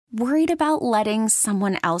Worried about letting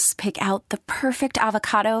someone else pick out the perfect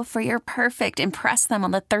avocado for your perfect impress them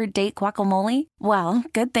on the third date guacamole? Well,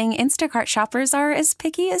 good thing Instacart shoppers are as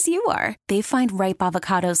picky as you are. They find ripe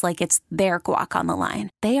avocados like it's their guac on the line.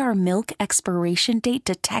 They are milk expiration date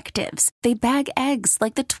detectives. They bag eggs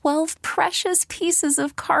like the 12 precious pieces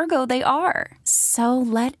of cargo they are. So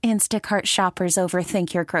let Instacart shoppers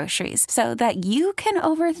overthink your groceries so that you can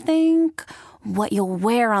overthink what you'll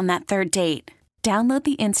wear on that third date. Download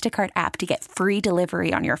the Instacart app to get free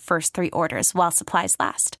delivery on your first 3 orders while supplies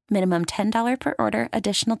last. Minimum $10 per order.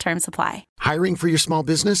 Additional terms apply. Hiring for your small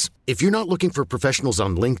business? If you're not looking for professionals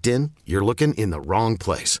on LinkedIn, you're looking in the wrong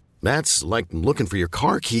place. That's like looking for your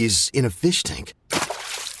car keys in a fish tank.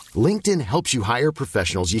 LinkedIn helps you hire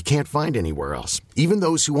professionals you can't find anywhere else, even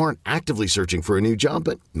those who aren't actively searching for a new job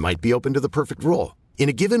but might be open to the perfect role. In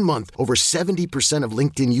a given month, over 70% of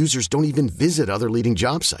LinkedIn users don't even visit other leading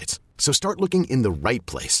job sites. So start looking in the right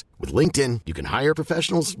place. With LinkedIn, you can hire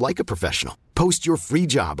professionals like a professional. Post your free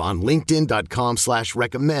job on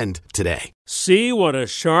linkedin.com/recommend today. See what a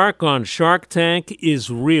shark on Shark Tank is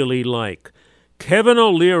really like. Kevin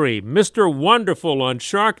O'Leary, Mr. Wonderful on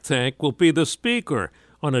Shark Tank, will be the speaker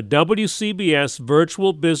on a WCBS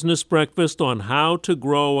virtual business breakfast on how to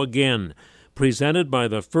grow again, presented by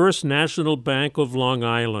the First National Bank of Long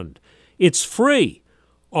Island. It's free.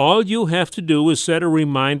 All you have to do is set a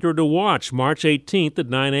reminder to watch March 18th at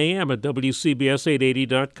 9 a.m. at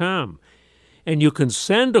WCBS880.com. And you can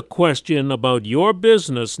send a question about your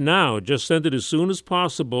business now. Just send it as soon as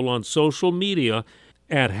possible on social media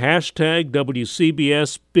at hashtag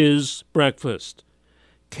WCBSBizBreakfast.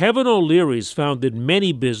 Kevin O'Leary's founded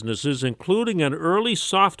many businesses, including an early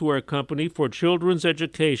software company for children's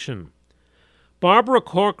education. Barbara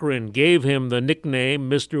Corcoran gave him the nickname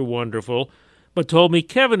Mr. Wonderful, but told me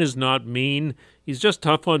Kevin is not mean, he's just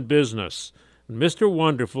tough on business. And Mr.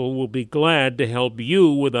 Wonderful will be glad to help you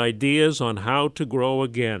with ideas on how to grow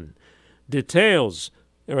again. Details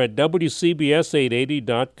are at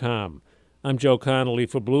WCBS880.com. I'm Joe Connolly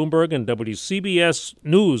for Bloomberg and WCBS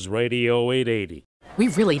News Radio 880. We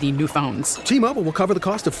really need new phones. T-Mobile will cover the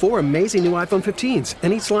cost of 4 amazing new iPhone 15s,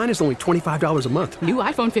 and each line is only $25 a month. New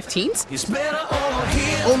iPhone 15s? It's better over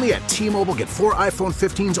here. Only at T-Mobile, get 4 iPhone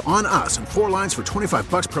 15s on us and 4 lines for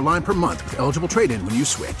 $25 per line per month with eligible trade-in when you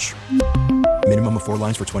switch. Minimum of 4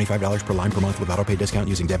 lines for $25 per line per month with autopay discount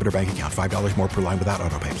using debit or bank account. $5 more per line without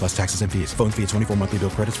autopay, plus taxes and fees. Phone fee at 24 monthly bill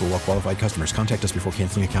credits for well-qualified customers. Contact us before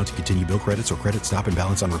canceling account to continue bill credits or credit stop and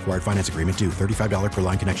balance on required finance agreement due. $35 per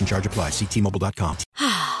line connection charge applies. See T-Mobile.com.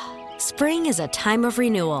 Spring is a time of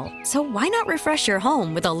renewal, so why not refresh your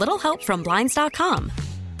home with a little help from Blinds.com?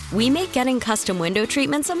 We make getting custom window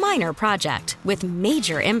treatments a minor project with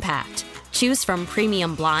major impact. Choose from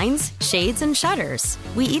premium blinds, shades, and shutters.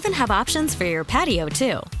 We even have options for your patio,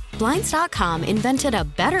 too. Blinds.com invented a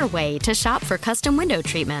better way to shop for custom window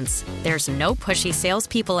treatments. There's no pushy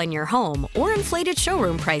salespeople in your home or inflated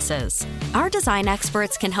showroom prices. Our design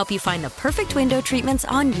experts can help you find the perfect window treatments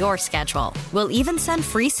on your schedule. We'll even send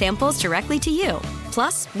free samples directly to you.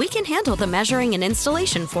 Plus, we can handle the measuring and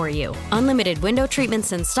installation for you. Unlimited window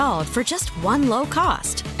treatments installed for just one low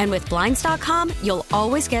cost. And with Blinds.com, you'll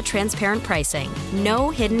always get transparent pricing. No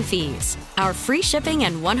hidden fees. Our free shipping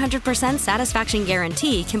and 100% satisfaction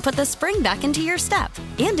guarantee can put the spring back into your step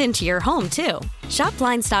and into your home, too. Shop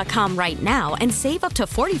Blinds.com right now and save up to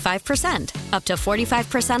 45%. Up to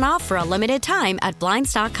 45% off for a limited time at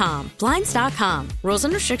Blinds.com. Blinds.com. Rules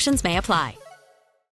and restrictions may apply.